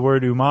ever knew the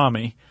word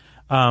umami.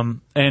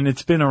 And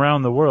it's been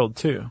around the world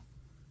too.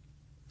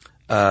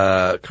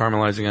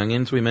 Caramelizing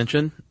onions we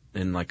mentioned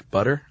in like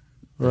butter.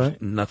 Right.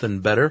 There's nothing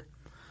better.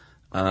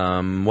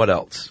 What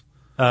else?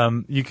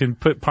 You can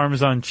put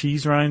Parmesan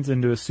cheese rinds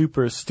into a soup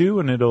or a stew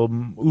and it'll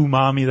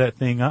umami that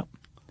thing up.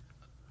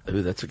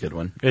 Ooh, that's a good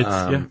one.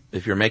 Yeah.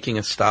 If you're making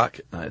a stock,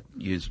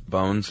 use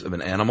bones of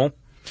an animal.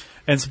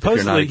 And If you're not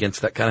supposedly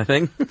against that kind of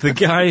thing. the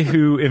guy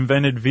who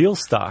invented veal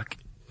stock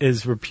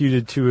is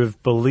reputed to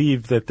have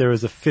believed that there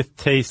was a fifth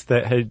taste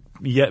that had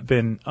yet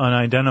been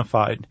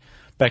unidentified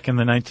back in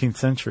the 19th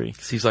century.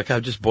 He's like,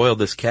 I've just boiled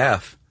this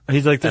calf.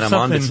 He's like, And I'm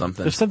onto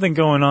something. There's something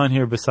going on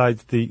here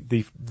besides the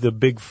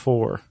big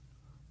four.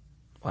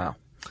 Wow.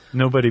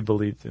 Nobody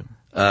believed him.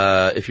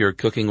 If you're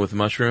cooking with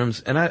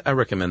mushrooms, and I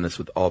recommend this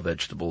with all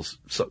vegetables,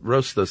 so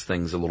roast those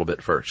things a little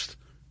bit first.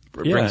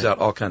 It Yeah. brings out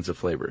all kinds of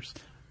flavors.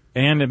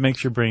 And it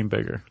makes your brain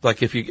bigger.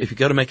 Like if you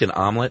go to make an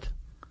omelet,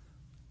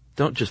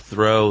 don't just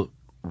throw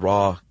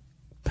raw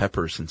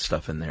peppers and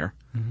stuff in there.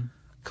 Mm-hmm.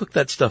 Cook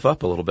that stuff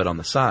up a little bit on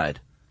the side,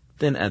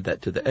 then add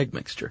that to the egg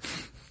mixture.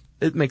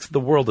 It makes the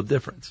world of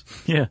difference.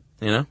 Yeah.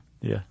 You know?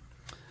 Yeah.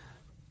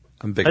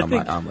 I'm big I on my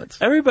think omelets.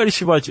 everybody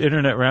should watch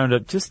Internet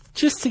Roundup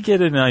just to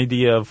get an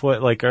idea of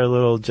what like our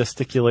little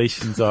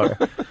gesticulations are.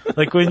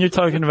 Like when you're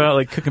talking about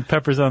like cooking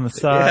peppers on the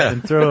side Yeah.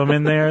 and throw them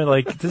in there,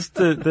 like just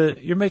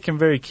you're making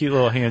very cute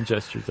little hand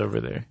gestures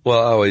over there. Well,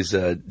 I always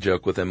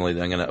joke with Emily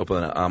that I'm going to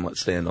open an omelet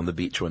stand on the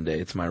beach one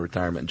day. It's my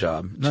retirement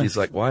job. Nice. She's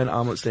like, why an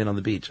omelet stand on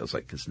the beach? I was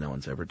like, because no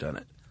one's ever done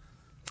it.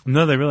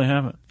 No, they really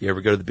haven't. You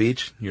ever go to the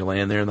beach? You're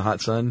laying there in the hot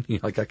sun.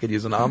 You're like, I could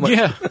use an omelet.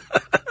 Yeah.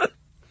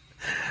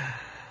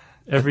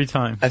 Every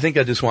time. I think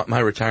I just want my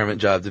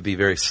retirement job to be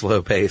very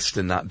slow paced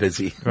and not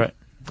busy. Right.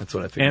 That's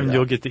what I figured And out.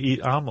 you'll get to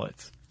eat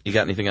omelets. You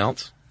got anything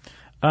else?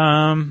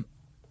 No,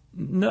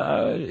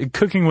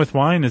 cooking with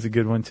wine is a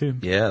good one too.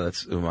 Yeah,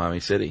 that's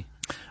Umami City.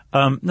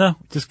 No,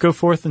 just go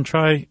forth and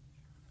try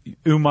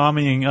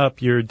umamiing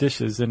up your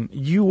dishes and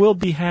you will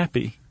be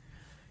happy.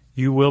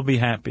 You will be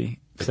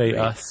happy. Say Agreed.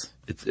 us.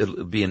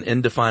 It'll be an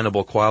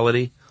indefinable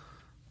quality,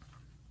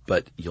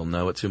 but you'll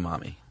know it's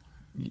umami.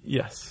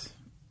 Yes.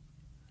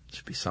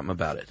 Should be something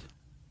about it.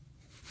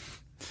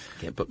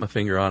 Can't put my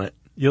finger on it.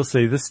 You'll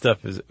say this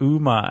stuff is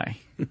umai,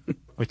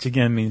 which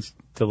again means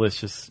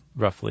delicious,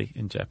 roughly,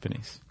 in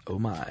Japanese. Oh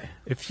my.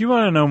 If you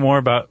want to know more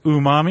about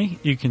umami,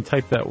 you can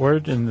type that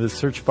word in the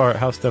search bar at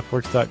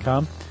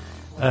howstuffworks.com.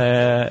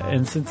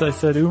 And since I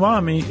said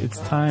umami, it's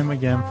time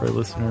again for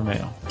listener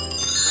mail.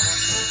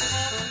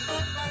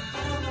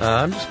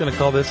 I'm just going to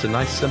call this a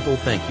nice, simple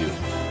thank you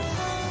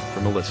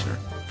from a listener.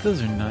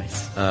 Those are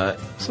nice.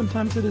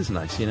 Sometimes it is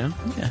nice, you know?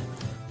 Yeah.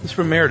 It's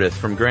from Meredith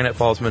from Granite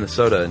Falls,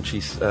 Minnesota, and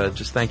she's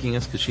just thanking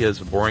us because she has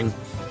a boring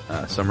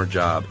summer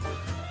job.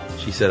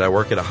 She said, I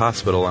work at a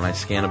hospital and I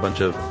scan a bunch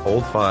of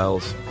old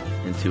files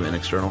into an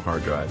external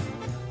hard drive.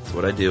 So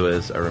what I do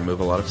is I remove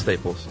a lot of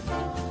staples,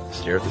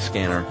 stare at the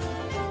scanner,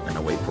 and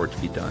I wait for it to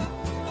be done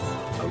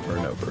over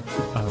and over.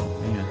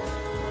 Oh,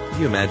 man.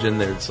 Can you imagine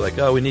that it's like,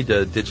 oh, we need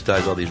to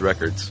digitize all these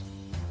records.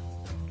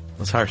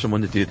 Let's hire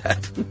someone to do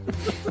that.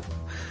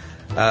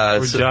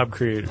 We're job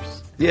creators.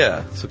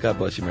 Yeah, so God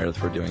bless you, Meredith,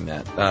 for doing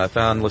that. I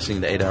found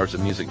listening to 8 hours of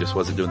music just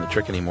wasn't doing the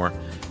trick anymore.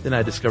 Then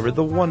I discovered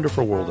the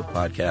wonderful world of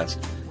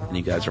podcasts, and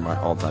you guys are my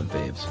all-time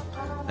faves.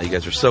 You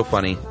guys are so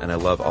funny, and I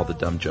love all the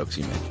dumb jokes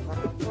you make.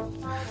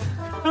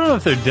 I don't know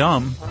if they're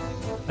dumb.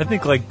 I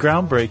think like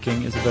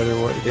groundbreaking is a better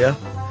word.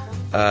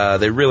 Yeah?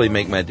 They really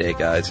make my day,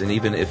 guys, and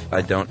even if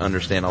I don't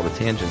understand all the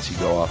tangents you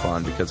go off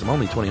on, because I'm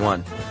only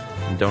 21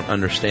 and don't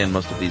understand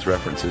most of these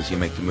references you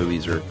make to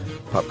movies or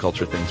pop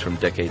culture things from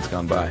decades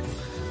gone by,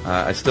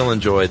 I still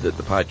enjoy that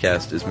the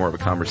podcast is more of a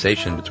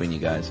conversation between you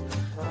guys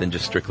than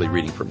just strictly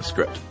reading from a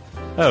script.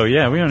 Oh,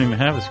 yeah, we don't even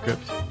have a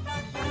script.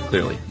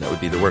 Clearly, that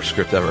would be the worst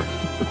script ever.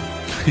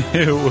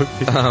 It would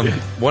be.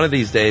 One of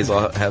these days,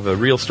 I'll have a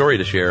real story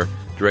to share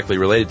directly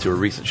related to a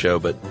recent show,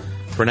 but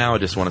for now, I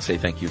just want to say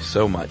thank you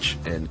so much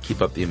and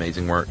keep up the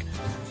amazing work.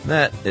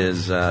 That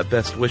is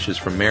best wishes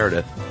from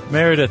Meredith.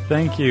 Meredith,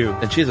 thank you.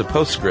 And she has a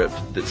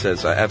postscript that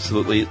says, I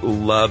absolutely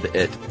love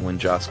it when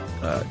Josh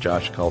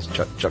calls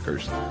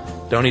chuckers.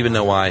 Don't even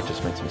know why, it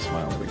just makes me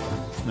smile every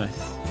time.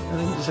 Nice. And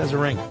then it just has a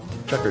ring.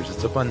 Chuckers,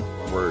 it's a fun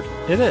word.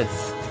 It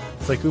is.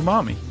 It's like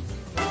umami.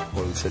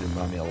 Boy, we said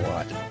umami a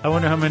lot. I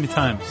wonder how many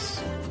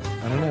times.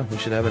 I don't know. We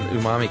should have an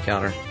umami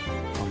counter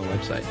on the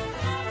website.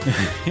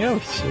 Yeah, we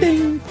should.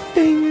 Ding,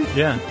 ding.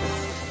 Yeah.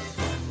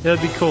 Yeah,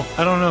 that'd be cool.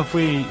 I don't know if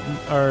we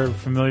are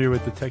familiar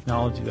with the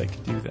technology that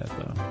could do that,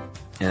 though.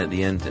 And at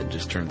the end, it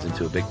just turns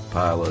into a big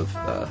pile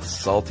of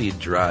salty,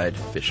 dried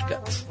fish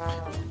guts.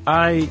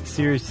 I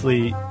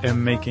seriously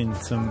am making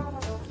some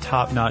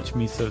top-notch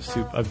miso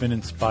soup. I've been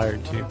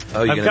inspired to.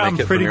 Oh, you're I've going to gotten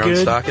make it pretty from your good.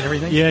 own stock and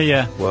everything? Yeah,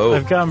 yeah. Whoa.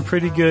 I've gotten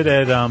pretty good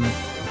at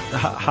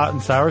hot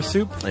and sour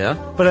soup. Yeah?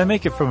 But I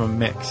make it from a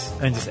mix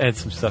and just add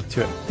some stuff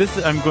to it.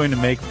 This I'm going to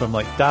make from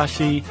like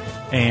dashi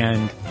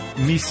and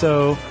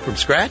miso. From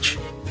scratch?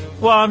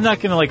 Well, I'm not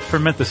going to like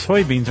ferment the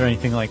soybeans or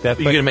anything like that. Are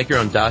you But going to make your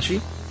own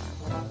dashi?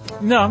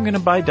 no, I'm going to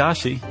buy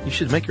dashi. You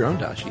should make your own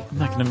dashi. I'm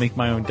not going to make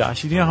my own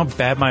dashi. Do you know how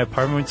bad my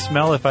apartment would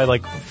smell if I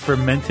like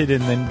fermented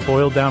and then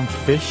boiled down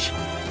fish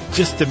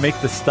just to make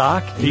the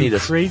stock? Are you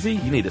crazy?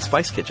 You need a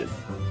spice kitchen.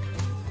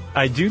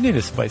 I do need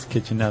a spice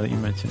kitchen now that you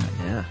mention it.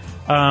 Yeah.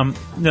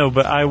 No,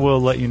 but I will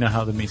let you know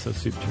how the miso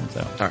soup turns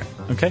out. All right.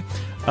 Okay?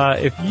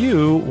 If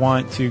you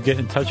want to get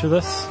in touch with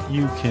us,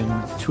 you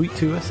can tweet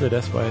to us at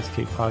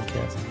SYSK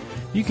Podcast.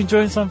 You can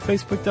join us on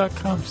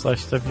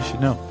Facebook.com/Stuff You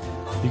Should Know.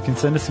 You can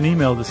send us an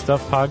email to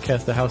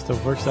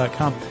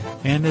stuffpodcast@howstuffworks.com.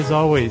 And as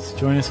always,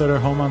 join us at our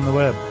home on the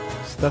web,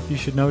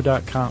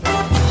 stuffyoushouldknow.com.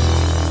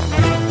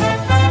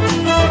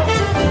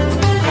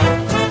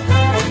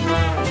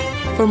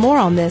 For more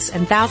on this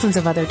and thousands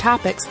of other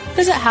topics,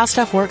 visit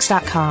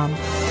howstuffworks.com.